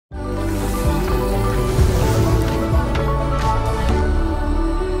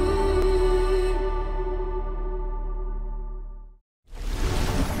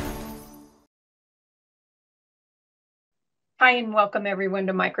Hi, and welcome everyone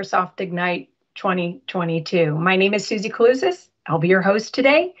to Microsoft Ignite 2022. My name is Susie Kalousis. I'll be your host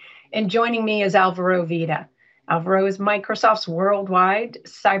today, and joining me is Alvaro Vitta. Alvaro is Microsoft's worldwide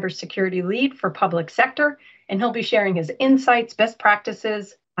cybersecurity lead for public sector, and he'll be sharing his insights, best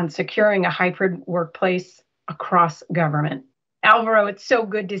practices on securing a hybrid workplace across government. Alvaro, it's so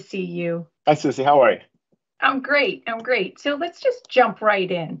good to see you. Hi, Susie. How are you? I'm great. So let's just jump right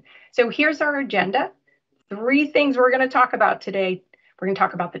in. So here's our agenda. 3 things we're going to talk about today. We're going to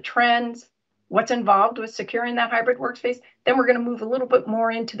talk about the trends, what's involved with securing that hybrid workspace. Then we're going to move a little bit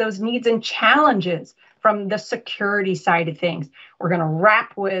more into those needs and challenges from the security side of things. We're going to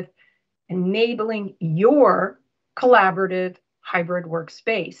wrap with enabling your collaborative hybrid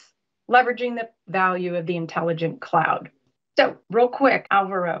workspace, leveraging the value of the intelligent cloud. So real quick,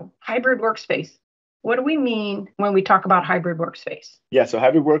 Alvaro, hybrid workspace. What do we mean when we talk about hybrid workspace? Yeah, so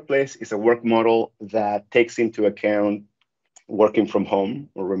hybrid workplace is a work model that takes into account working from home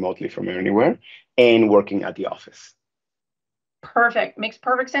or remotely from anywhere and working at the office. Perfect. Makes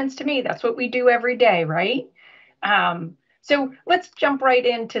perfect sense to me. That's what we do every day, right? So let's jump right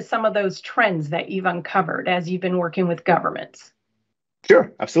into some of those trends that you've uncovered as you've been working with governments.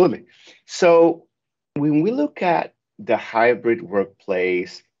 Sure, absolutely. So when we look at the hybrid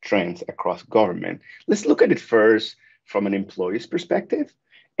workplace trends across government, let's look at it first from an employee's perspective,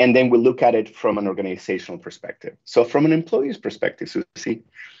 and then we'll look at it from an organizational perspective. So from an employee's perspective, Susie,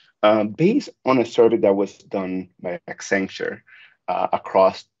 based on a survey that was done by Accenture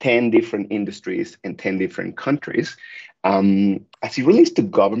across 10 different industries in 10 different countries, as it relates to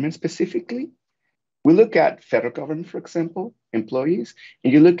government specifically, we look at federal government, for example, employees,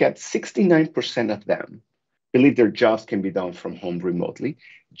 and you look at 69% of them believe their jobs can be done from home remotely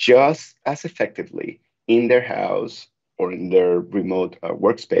just as effectively in their house or in their remote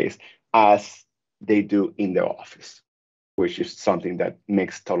workspace as they do in their office, which is something that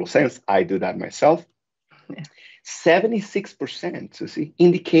makes total sense. I do that myself. Yeah. 76%, Susie,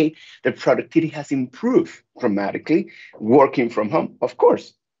 indicate that productivity has improved dramatically working from home. Of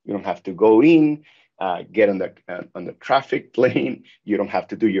course, you don't have to go in, get on the traffic lane. You don't have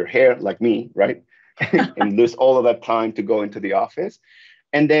to do your hair like me, right? And lose all of that time to go into the office.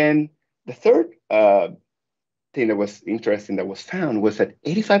 And then the third thing that was interesting that was found was that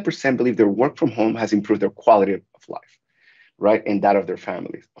 85% believe their work from home has improved their quality of life, right? And that of their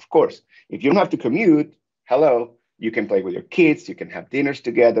families. Of course, if you don't have to commute, hello, you can play with your kids, you can have dinners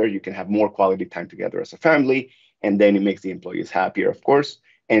together, you can have more quality time together as a family, and then it makes the employees happier, of course,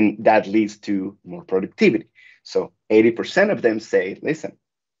 and that leads to more productivity. So 80% of them say, listen,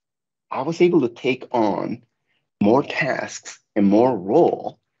 I was able to take on more tasks and more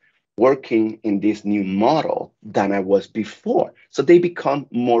role working in this new model than I was before. So they become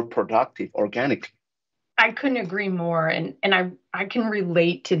more productive organically. I couldn't agree more. And I can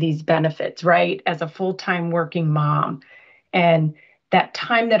relate to these benefits, right? As a full-time working mom. And that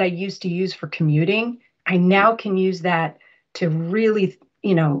time that I used to use for commuting, I now can use that to really,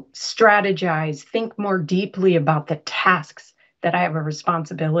 strategize, think more deeply about the tasks that I have a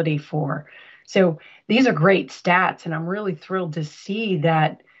responsibility for. So these are great stats, and I'm really thrilled to see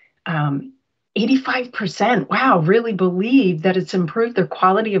that 85%, wow, really believe that it's improved their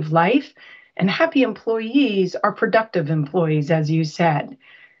quality of life, and happy employees are productive employees, as you said.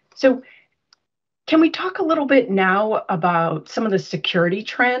 So can we talk a little bit now about some of the security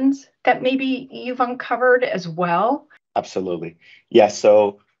trends that maybe you've uncovered as well? Absolutely. Yeah,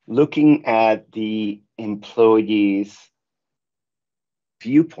 so looking at the employees'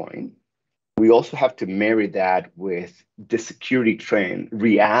 viewpoint, we also have to marry that with the security trend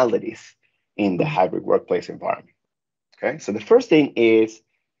realities in the hybrid workplace environment. Okay, so the first thing is,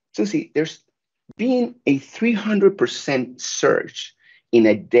 Susie, there's been a 300% surge in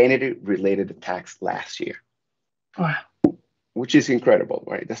identity-related attacks last year. Wow. Which is incredible,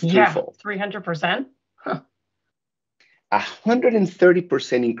 right? That's threefold. 300%? Huh.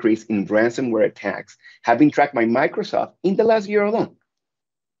 130% increase in ransomware attacks have been tracked by Microsoft in the last year alone.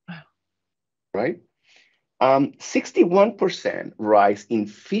 Right? 61% rise in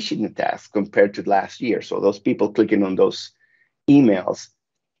phishing attacks compared to last year. So those people clicking on those emails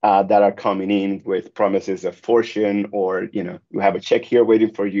that are coming in with promises of fortune, or you have a check here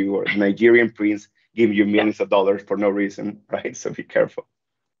waiting for you, or Nigerian prince giving you millions of dollars for no reason, right? So be careful.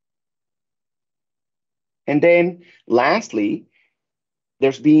 And then lastly,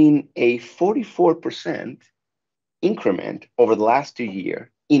 there's been a 44% increment over the last 2 years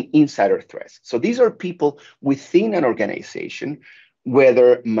in insider threats. So these are people within an organization,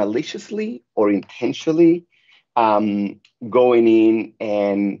 whether maliciously or intentionally, going in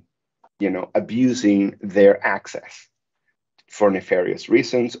and abusing their access for nefarious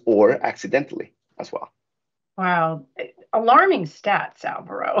reasons or accidentally as well. Wow. Alarming stats,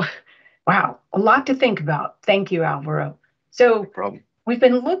 Alvaro. Wow. A lot to think about. Thank you, Alvaro. No So problem. we've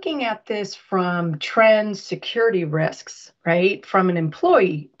been looking at this from trends, security risks, right? From an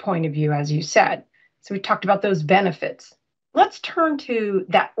employee point of view, as you said. So we talked about those benefits. Let's turn to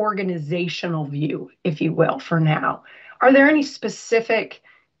that organizational view, if you will, for now. Are there any specific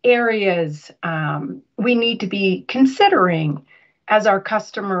areas we need to be considering as our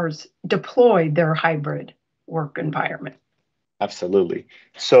customers deploy their hybrid work environment? Absolutely.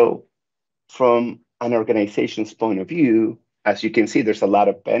 So, from an organization's point of view, as you can see, there's a lot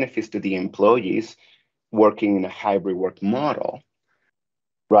of benefits to the employees working in a hybrid work model,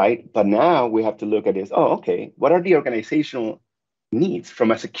 right? But now we have to look at this. Oh, okay, what are the organizational needs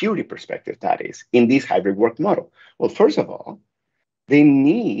from a security perspective, that is, in this hybrid work model? Well, first of all, they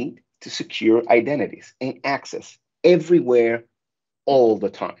need to secure identities and access everywhere all the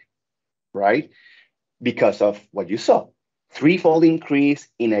time, right? Because of what you saw, threefold increase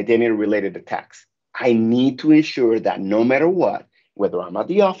in identity-related attacks. I need to ensure that no matter what, whether I'm at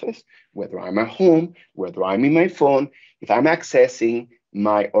the office, whether I'm at home, whether I'm in my phone, if I'm accessing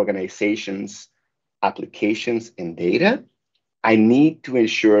my organization's applications and data, I need to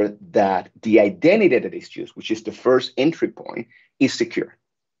ensure that the identity that is used, which is the first entry point, is secure.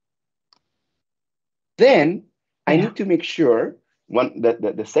 Then I need to make sure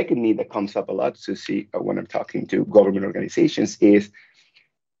the second need that comes up a lot, Susie, when I'm talking to government organizations is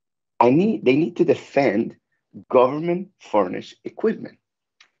they need to defend government furnished equipment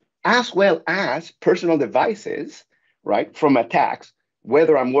as well as personal devices, right, from attacks,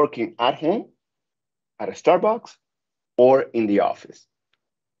 whether I'm working at home, at a Starbucks, or in the office,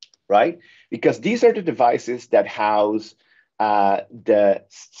 right? Because these are the devices that house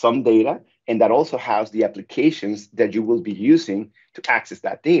some data and that also house the applications that you will be using to access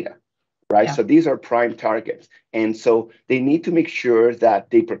that data, right? Yeah. So these are prime targets. And so they need to make sure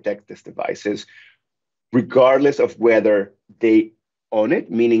that they protect these devices, regardless of whether they own it,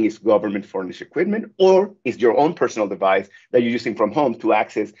 meaning it's government furnished equipment, or it's your own personal device that you're using from home to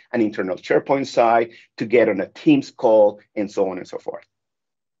access an internal SharePoint site, to get on a Teams call, and so on and so forth.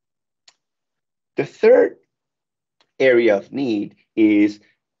 The third area of need is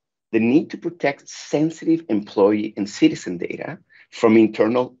the need to protect sensitive employee and citizen data from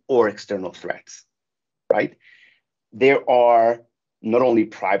internal or external threats, right? There are not only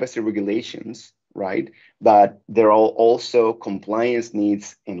privacy regulations, right, but there are also compliance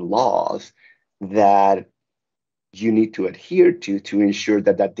needs and laws that you need to adhere to ensure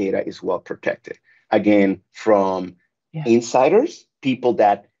that that data is well protected. Again, from insiders, people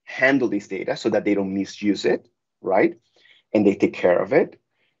that handle this data so that they don't misuse it, right? And they take care of it.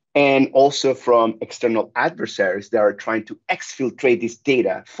 And also from external adversaries that are trying to exfiltrate this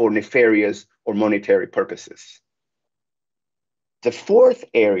data for nefarious or monetary purposes. The fourth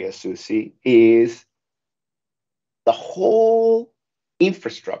area, Susie, is the whole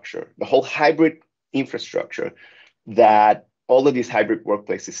infrastructure, the whole hybrid infrastructure that all of these hybrid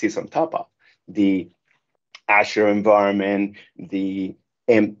workplaces sits on top of. The Azure environment, the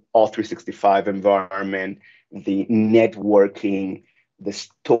All365 environment, the networking, the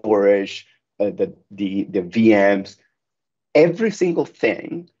storage, the VMs, every single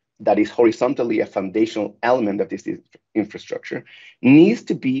thing that is horizontally a foundational element of this infrastructure needs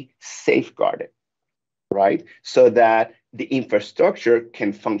to be safeguarded, right? So that the infrastructure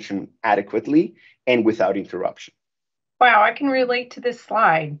can function adequately and without interruption. Wow, I can relate to this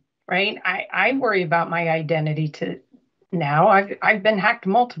slide, right? I worry about my identity now. I've been hacked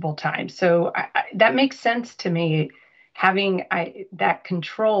multiple times, so that makes sense to me. Having that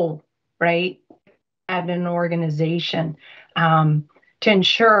control, right, at an organization, to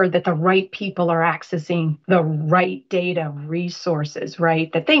ensure that the right people are accessing the right data resources,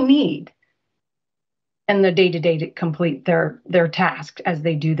 right, that they need and the day-to-day to complete their task as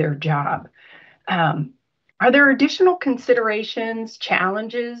they do their job. Are there additional considerations,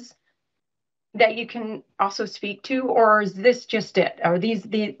 challenges that you can also speak to, or is this just it? Are these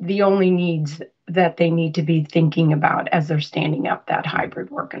the only needs that they need to be thinking about as they're standing up that hybrid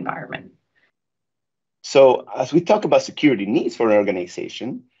work environment? So as we talk about security needs for an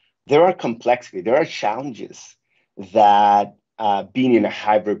organization, there are complexity, there are challenges that being in a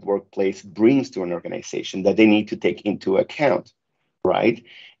hybrid workplace brings to an organization that they need to take into account, right?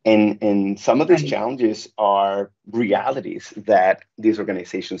 And some of these challenges are realities that these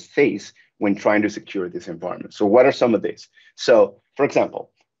organizations face when trying to secure this environment. So what are some of these? So, for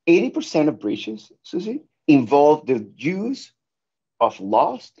example, 80% of breaches, Susie, involve the use of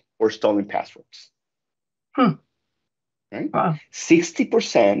lost or stolen passwords. right? Wow.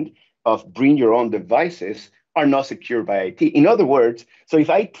 60% of bring your own devices are not secured by IT. In other words, so if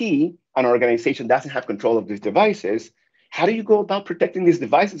IT, an organization, doesn't have control of these devices, how do you go about protecting these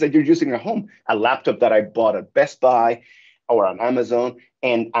devices that you're using at home? A laptop that I bought at Best Buy or on Amazon,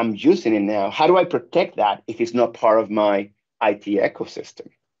 and I'm using it now. How do I protect that if it's not part of my IT ecosystem?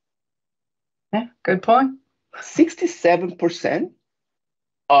 Yeah, good point. 67%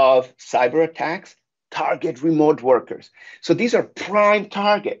 of cyber attacks target remote workers. So these are prime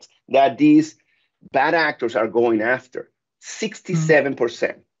targets that these bad actors are going after.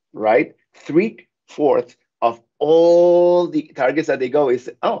 67%, right? Three-fourths of all the targets that they go is,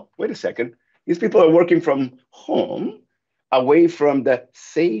 oh, wait a second. These people are working from home, away from the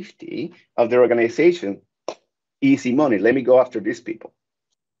safety of their organization. Easy money. Let me go after these people.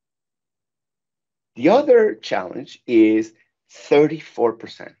 The other challenge is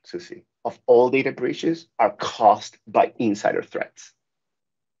 34%, Susie, of all data breaches are caused by insider threats.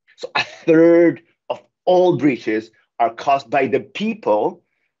 So a third of all breaches are caused by the people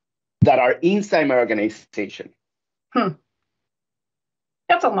that are inside my organization.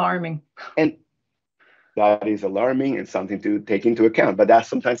 That's alarming. And that is alarming and something to take into account, but that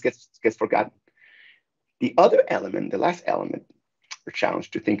sometimes gets forgotten. The other element, the last element or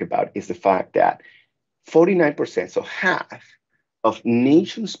challenge to think about is the fact that 49%, so half of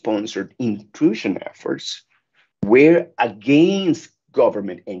nation-sponsored intrusion efforts were against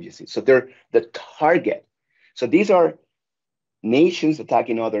government agencies. So they're the target. So these are nations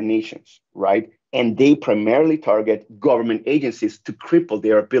attacking other nations, right? And they primarily target government agencies to cripple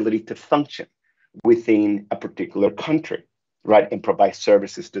their ability to function within a particular country, right? And provide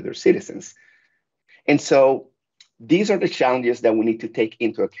services to their citizens. And so these are the challenges that we need to take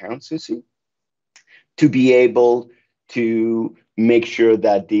into account, Susie, to be able to make sure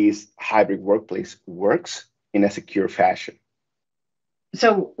that this hybrid workplace works in a secure fashion.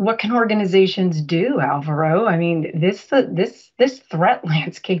 So, what can organizations do, Alvaro? I mean, this threat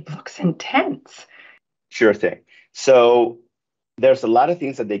landscape looks intense. Sure thing. So, there's a lot of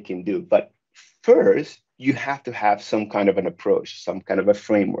things that they can do, but first, you have to have some kind of an approach, some kind of a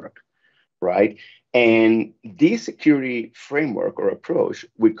framework, right? And this security framework or approach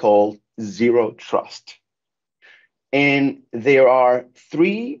we call zero trust. And there are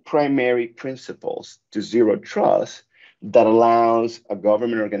three primary principles to zero trust that allows a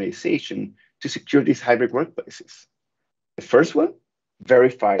government organization to secure these hybrid workplaces. The first one,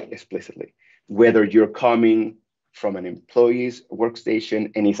 verify explicitly whether you're coming from an employee's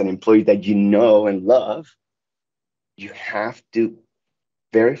workstation and it's an employee that you know and love. You have to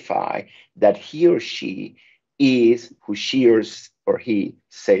verify that he or she is who she or he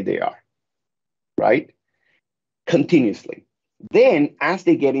say they are, right? Continuously. Then, as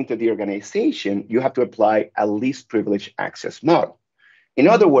they get into the organization, you have to apply a least privilege access model. In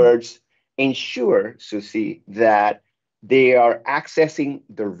other words, ensure, Susie, that they are accessing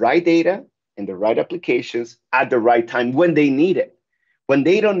the right data and the right applications at the right time when they need it. When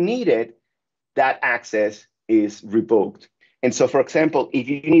they don't need it, that access is revoked. And so, for example, if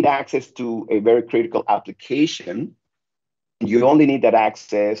you need access to a very critical application, you only need that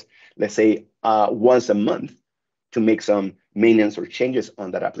access, let's say, once a month to make some maintenance or changes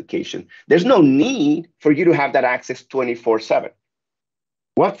on that application. There's no need for you to have that access 24/7.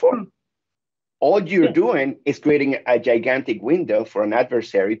 What for? All you're doing is creating a gigantic window for an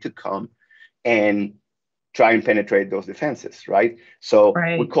adversary to come and try and penetrate those defenses, right? So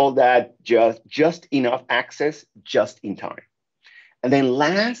we call that just enough access, just in time. And then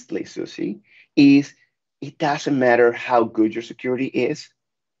lastly, Susie, is it doesn't matter how good your security is.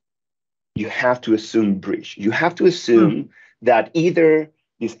 You have to assume breach. You have to assume that either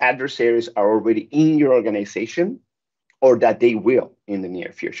these adversaries are already in your organization or that they will in the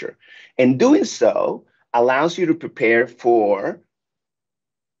near future. And doing so allows you to prepare for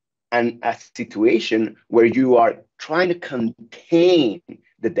a situation where you are trying to contain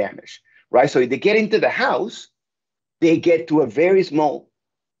the damage, right? So if they get into the house, they get to a very small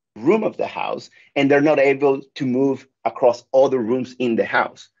room of the house and they're not able to move across all the rooms in the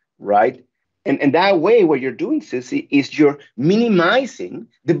house, right? And that way, what you're doing, Susie, is you're minimizing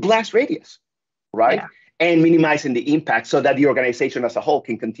the blast radius, right? Yeah. And minimizing the impact so that the organization as a whole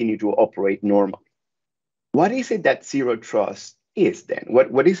can continue to operate normally. What is it that zero trust is then?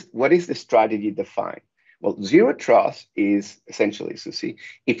 What is the strategy defined? Well, zero trust is essentially, Susie,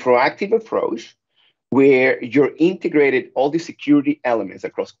 a proactive approach where you're integrated all the security elements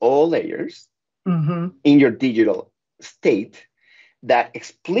across all layers in your digital state that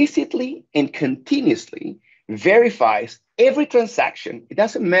explicitly and continuously verifies every transaction. It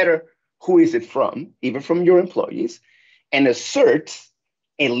doesn't matter who is it from, even from your employees, and asserts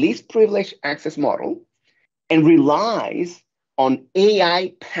a least privileged access model and relies on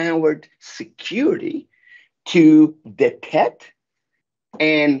AI-powered security to detect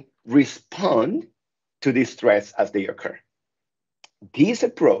and respond to these threats as they occur. This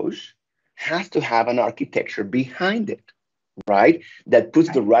approach has to have an architecture behind it, right? That puts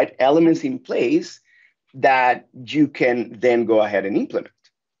the right elements in place that you can then go ahead and implement.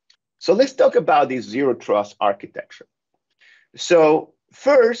 So let's talk about this zero trust architecture. So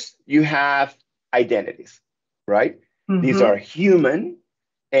first, you have identities, right? Mm-hmm. These are human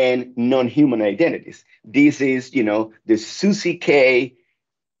and non-human identities. This is, the Susie K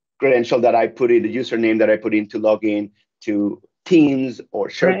credential that I put in, the username that I put in to log in to Teams or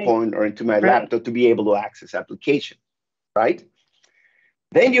SharePoint or into my laptop to be able to access application, right?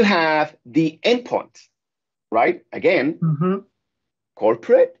 Then you have the endpoints, right? Again,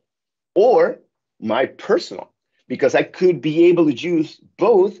 corporate or my personal, because I could be able to use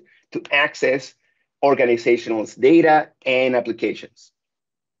both to access organizational data and applications.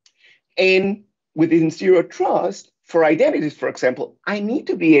 And within Zero Trust, for identities, for example, I need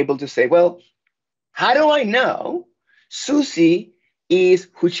to be able to say, well, how do I know Susie is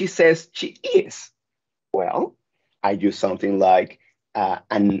who she says she is? Well, I use something like a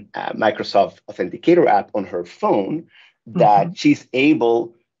Microsoft Authenticator app on her phone that she's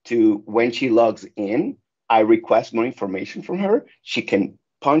able to, when she logs in, I request more information from her. She can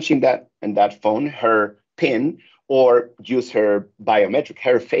punch in that phone her PIN or use her biometric,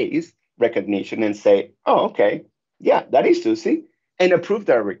 her face recognition and say, oh, okay, yeah, that is Susie, and approve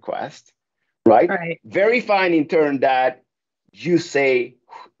that request, right? Verifying in turn that you say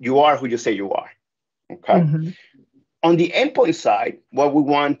you are who you say you are, okay? On the endpoint side, what we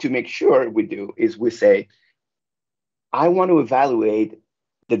want to make sure we do is we say, I want to evaluate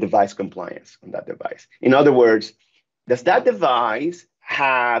the device compliance on that device. In other words, does that device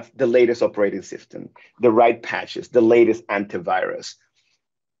have the latest operating system, the right patches, the latest antivirus?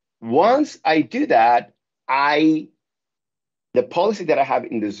 Once I do that, the policy that I have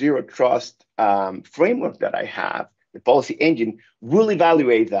in the Zero Trust framework that I have, the policy engine, will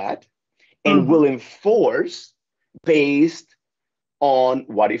evaluate that and will enforce based on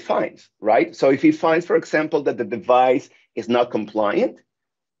what it finds, right? So if it finds, for example, that the device is not compliant,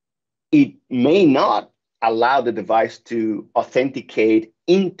 it may not allow the device to authenticate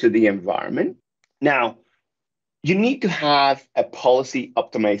into the environment. Now, you need to have a policy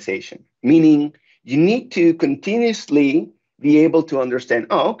optimization, meaning you need to continuously be able to understand,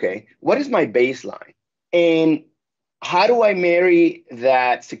 oh, okay, what is my baseline? And how do I marry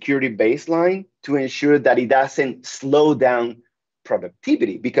that security baseline to ensure that it doesn't slow down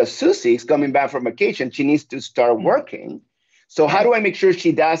productivity? Because Susie is coming back from vacation, she needs to start working. So how do I make sure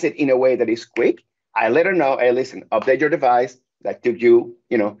she does it in a way that is quick? I let her know, hey, listen, update your device. That took you,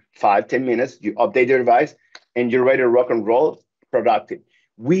 5-10 minutes. You update your device and you're ready to rock and roll, productive.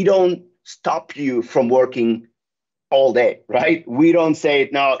 We don't stop you from working all day, right? We don't say,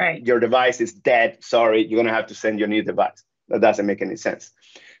 no, your device is dead. Sorry, you're going to have to send your new device. That doesn't make any sense.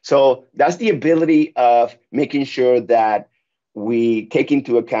 So that's the ability of making sure that we take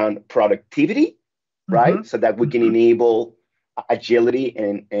into account productivity, right? So that we can enable agility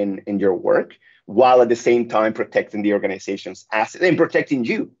in your work, while at the same time protecting the organization's assets and protecting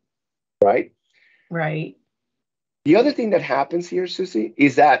you, right? Right. The other thing that happens here, Susie,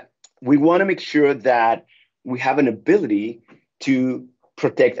 is that we want to make sure that we have an ability to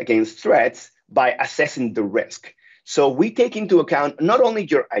protect against threats by assessing the risk. So we take into account not only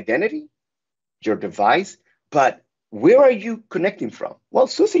your identity, your device, but where are you connecting from? Well,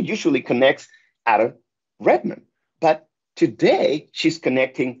 Susie usually connects out of Redmond, but today she's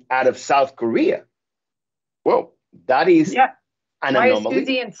connecting out of South Korea. Well, that is an anomaly. Why is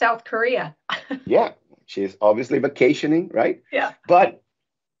Susie in South Korea? Yeah, she's obviously vacationing, right? Yeah. But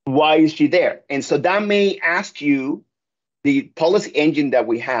why is she there? And so that may ask you, the policy engine that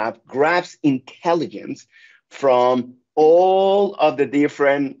we have grabs intelligence from all of the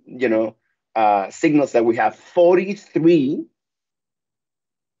different, signals that we have. 43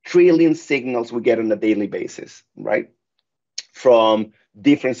 trillion signals we get on a daily basis, right? From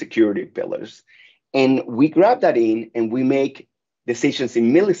different security pillars. And we grab that in and we make decisions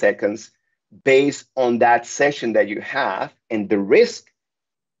in milliseconds based on that session that you have and the risk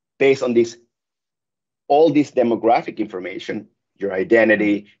based on all this demographic information, your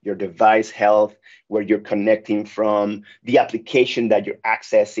identity, your device health, where you're connecting from, the application that you're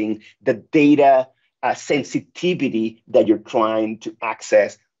accessing, the data sensitivity that you're trying to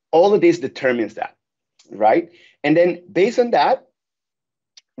access. All of this determines that, right? And then based on that,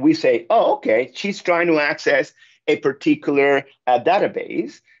 we say, oh, okay, she's trying to access a particular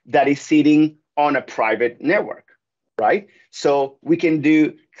database that is sitting on a private network, right? So we can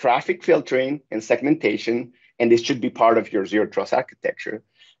do traffic filtering and segmentation, and this should be part of your zero trust architecture.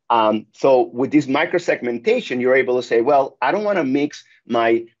 So with this micro-segmentation, you're able to say, well, I don't want to mix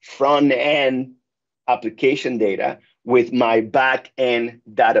my front-end application data with my back-end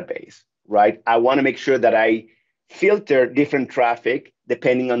database, right? I want to make sure that I filter different traffic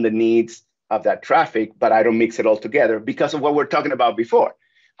depending on the needs of that traffic, but I don't mix it all together because of what we're talking about before.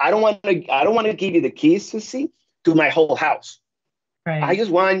 I don't want to give you the keys, Susie, to my whole house. Right. I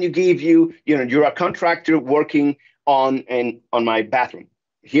just want to give you, you're a contractor working on my bathroom.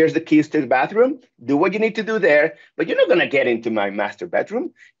 Here's the keys to the bathroom. Do what you need to do there, but you're not going to get into my master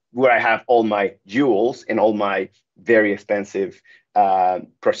bedroom where I have all my jewels and all my very expensive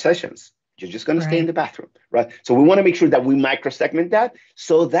possessions. You're just going to stay in the bathroom, right? So we want to make sure that we micro-segment that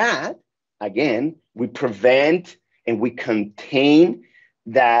so that, again, we prevent and we contain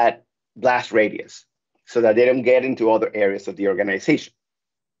that blast radius so that they don't get into other areas of the organization.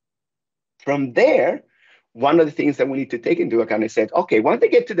 From there, one of the things that we need to take into account is that, okay, once they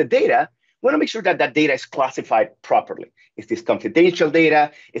get to the data, we want to make sure that that data is classified properly. Is this confidential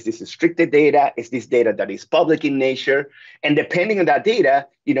data? Is this restricted data? Is this data that is public in nature? And depending on that data,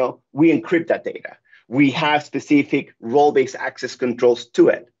 we encrypt that data. We have specific role-based access controls to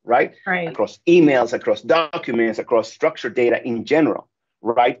it, right? Across emails, across documents, across structured data in general,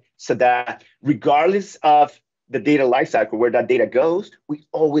 right? So that regardless of the data lifecycle, where that data goes, we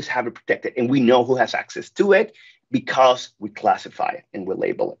always have it protected and we know who has access to it because we classify it and we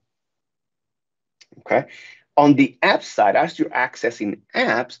label it. Okay. On the app side, as you're accessing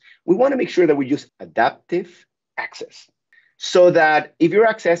apps, we want to make sure that we use adaptive access so that if you're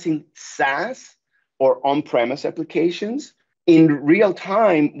accessing SaaS or on-premise applications, in real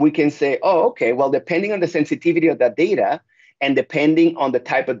time, we can say, oh, okay, well, depending on the sensitivity of that data and depending on the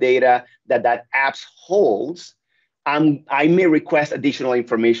type of data that that app holds, I may request additional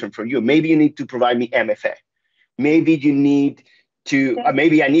information from you. Maybe you need to provide me MFA. Maybe you need to,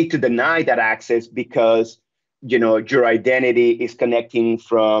 maybe I need to deny that access because your identity is connecting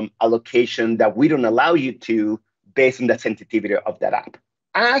from a location that we don't allow you to based on the sensitivity of that app.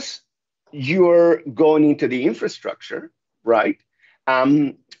 As you're going into the infrastructure, right?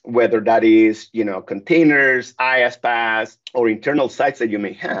 Whether that is, containers, IaaS, or internal sites that you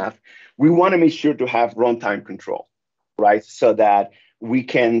may have, we want to make sure to have runtime control, right? So that we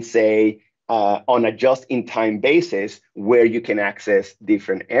can say, on a just-in-time basis where you can access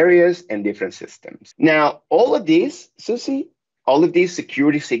different areas and different systems. Now, all of these, Susie, all of these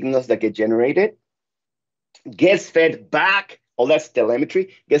security signals that get generated gets fed back, all that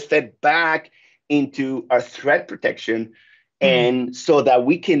telemetry gets fed back into our threat protection, and so that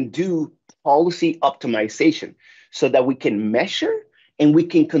we can do policy optimization, so that we can measure and we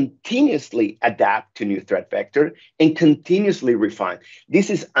can continuously adapt to new threat vector and continuously refine. This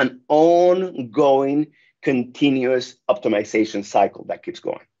is an ongoing, continuous optimization cycle that keeps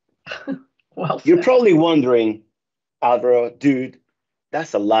going. Well said. You're probably wondering, Alvaro, dude,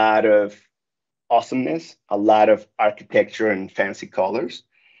 that's a lot of awesomeness, a lot of architecture and fancy colors.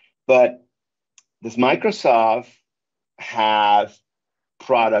 But does Microsoft have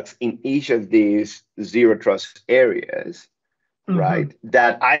products in each of these zero trust areas, right,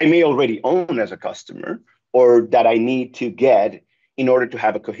 that I may already own as a customer or that I need to get in order to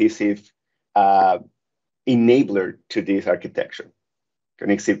have a cohesive enabler to this architecture?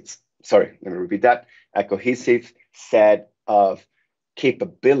 Sorry, let me repeat that. A cohesive set of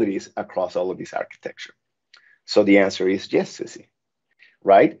capabilities across all of this architecture. So the answer is yes, Susie,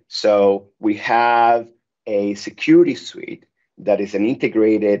 right? So we have a security suite that is an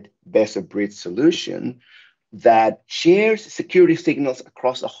integrated best-of-breed solution that shares security signals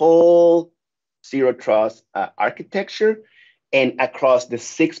across the whole zero trust architecture and across the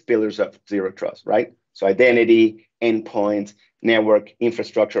 6 pillars of zero trust, right? So identity, endpoints, network,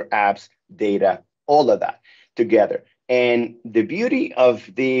 infrastructure, apps, data, all of that together. And the beauty of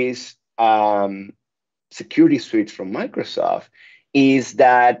these security suites from Microsoft is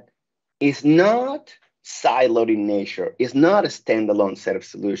that it's not siloed in nature. It's not a standalone set of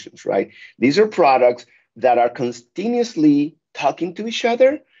solutions, right? These are products that are continuously talking to each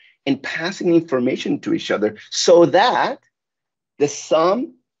other and passing information to each other so that the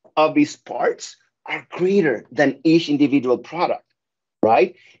sum of these parts are greater than each individual product,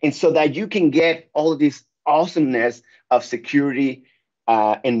 right? And so that you can get all of this awesomeness of security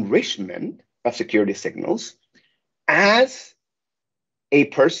enrichment of security signals as a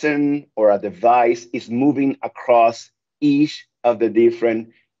person or a device is moving across each of the different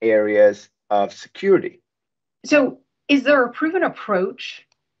areas of security. So is there a proven approach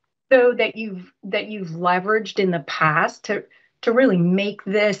though that you've leveraged in the past to really make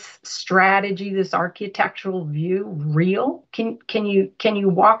this strategy, this architectural view real? Can you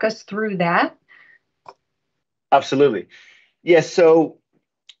walk us through that? Absolutely. Yes. So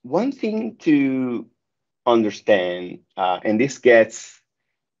one thing to understand, and this gets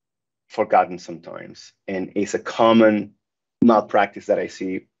forgotten sometimes, and it's a common malpractice that I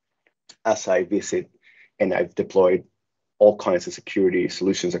see as I visit and I've deployed all kinds of security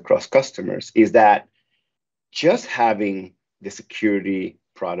solutions across customers, is that just having the security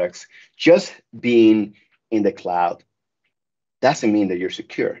products, just being in the cloud, doesn't mean that you're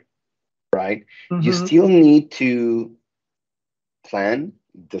secure, right? You Mm-hmm. still need to plan,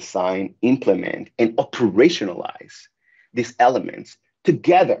 design, implement, and operationalize these elements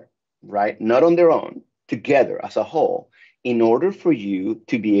together, right? Not on their own, together as a whole, in order for you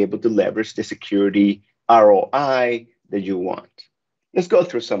to be able to leverage the security ROI that you want. Let's go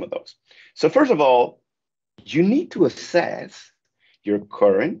through some of those. So, first of all, you need to assess your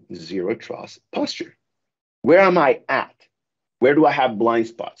current zero trust posture. Where am I at? Where do I have blind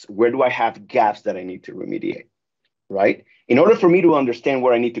spots? Where do I have gaps that I need to remediate? Right? In order for me to understand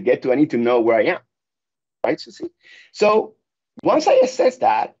where I need to get to, I need to know where I am, right, Susie? So once I assess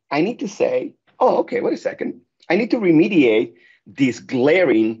that, I need to say, oh, okay, wait a second. I need to remediate these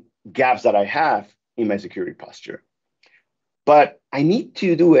glaring gaps that I have in my security posture. But I need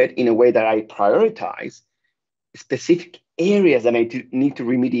to do it in a way that I prioritize specific areas that I need to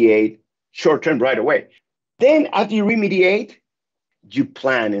remediate short term right away. Then after you remediate, you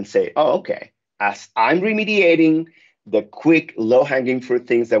plan and say, oh, okay, as I'm remediating the quick, low-hanging fruit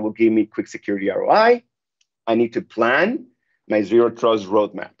things that will give me quick security ROI, I need to plan my zero trust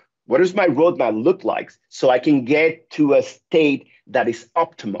roadmap. What does my roadmap look like so I can get to a state that is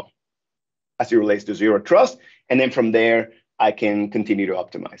optimal as it relates to zero trust? And then from there, I can continue to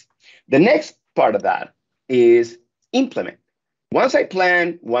optimize. The next part of that is implement. Once I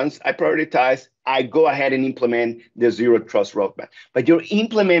plan, once I prioritize, I go ahead and implement the zero trust roadmap. But you're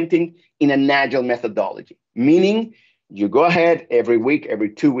implementing in an agile methodology, meaning you go ahead every week, every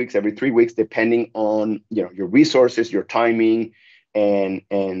 2 weeks, every 3 weeks, depending on your resources, your timing, and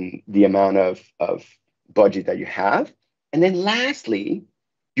the amount of budget that you have. And then lastly,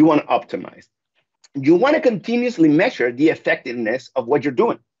 you want to optimize. You want to continuously measure the effectiveness of what you're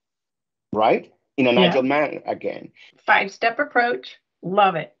doing, right? In an Yeah. agile manner again. 5-step approach.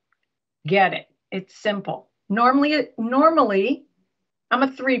 Love it. Get it. It's simple. Normally I'm a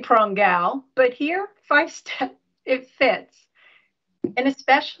 3-prong gal, but here 5-step it fits. And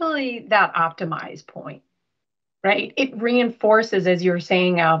especially that optimize point, right? It reinforces, as you're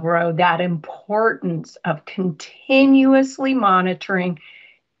saying, Alvaro, that importance of continuously monitoring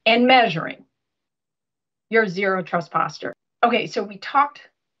and measuring your zero trust posture. Okay, so we talked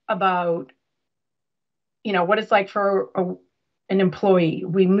about, what it's like for an employee.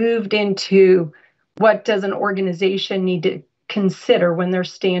 We moved into what does an organization need to consider when they're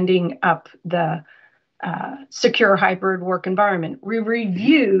standing up the secure hybrid work environment. We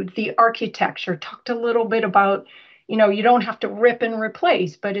reviewed the architecture, talked a little bit about, you don't have to rip and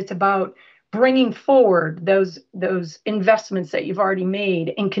replace, but it's about bringing forward those investments that you've already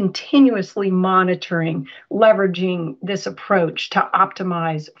made and continuously monitoring, leveraging this approach to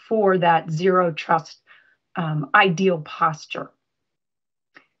optimize for that zero trust ideal posture.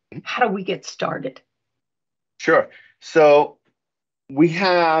 How do we get started? Sure. So we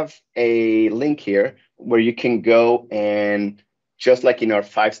have a link here where you can go and just like in our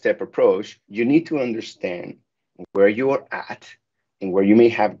 5-step approach, you need to understand where you are at and where you may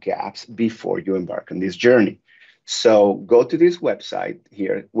have gaps before you embark on this journey. So go to this website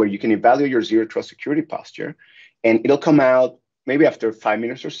here where you can evaluate your zero trust security posture, and it'll come out maybe after 5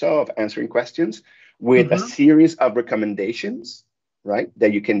 minutes or so of answering questions with a series of recommendations, right,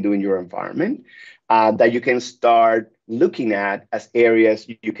 that you can do in your environment, that you can start looking at as areas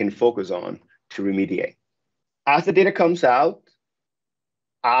you can focus on to remediate. As the data comes out,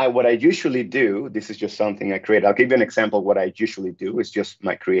 what I usually do, this is just something I create. I'll give you an example of what I usually do. It's just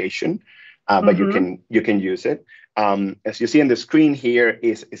my creation, but you can use it. As you see on the screen here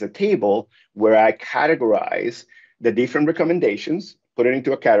is a table where I categorize the different recommendations, put it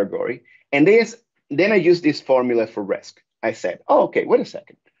into a category, and then I use this formula for risk. I said, oh, okay, wait a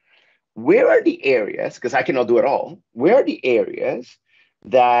second. Where are the areas, because I cannot do it all, where are the areas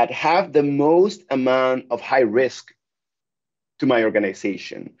that have the most amount of high risk to my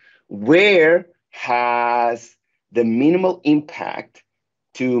organization? Where has the minimal impact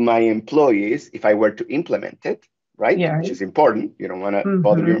to my employees if I were to implement it, right? Yeah. Which is important. You don't want to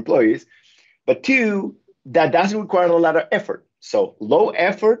bother your employees. But 2, that doesn't require a lot of effort. So low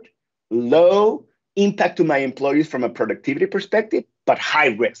effort, low impact to my employees from a productivity perspective, but high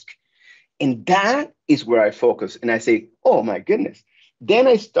risk. And that is where I focus. And I say, oh my goodness. Then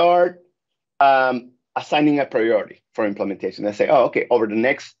I start assigning a priority for implementation. I say, oh, okay, over the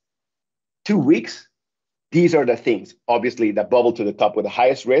next 2 weeks, these are the things. Obviously, the bubble to the top with the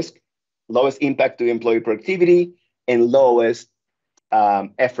highest risk, lowest impact to employee productivity, and lowest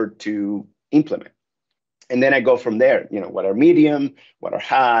effort to implement. And then I go from there, what are medium, what are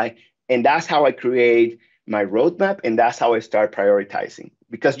high. And that's how I create my roadmap. And that's how I start prioritizing,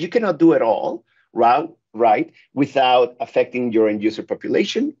 because you cannot do it all right without affecting your end user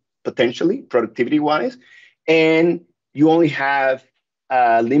population, potentially productivity wise. And you only have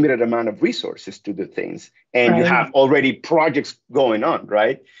a limited amount of resources to do things. And you have already projects going on,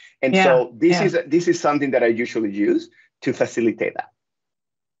 right? And so this is something that I usually use to facilitate that.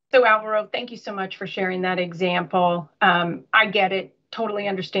 So Alvaro, thank you so much for sharing that example. I get it, totally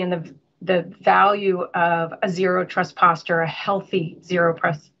understand the value of a zero trust posture, a healthy zero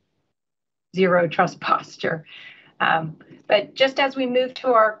trust posture. But just as we move to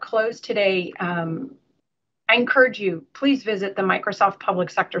our close today, I encourage you, please visit the Microsoft Public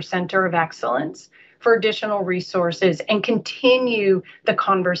Sector Center of Excellence for additional resources and continue the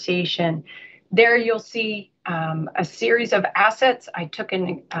conversation. There you'll see a series of assets. I took a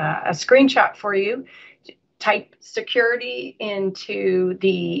screenshot for you. Type security into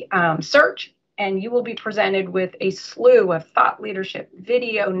the search, and you will be presented with a slew of thought leadership,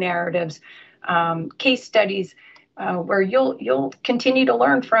 video narratives, case studies, where you'll continue to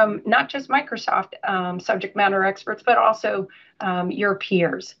learn from not just Microsoft subject matter experts, but also your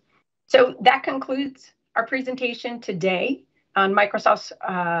peers. So that concludes our presentation today on Microsoft's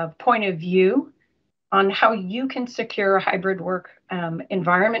point of view on how you can secure a hybrid work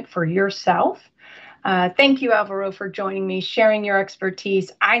environment for yourself. Thank you, Alvaro, for joining me, sharing your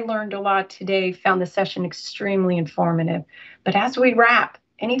expertise. I learned a lot today, found the session extremely informative. But as we wrap,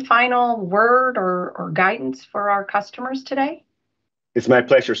 any final word or guidance for our customers today? It's my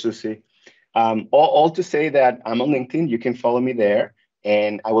pleasure, Susie. All to say that I'm on LinkedIn. You can follow me there,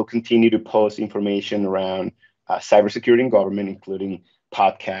 and I will continue to post information around cybersecurity and government, including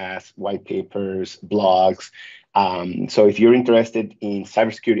podcasts, white papers, blogs. So if you're interested in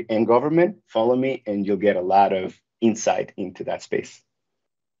cybersecurity and government, follow me, and you'll get a lot of insight into that space.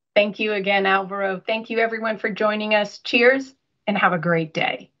 Thank you again, Alvaro. Thank you, everyone, for joining us. Cheers, and have a great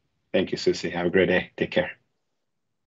day. Thank you, Susie. Have a great day. Take care.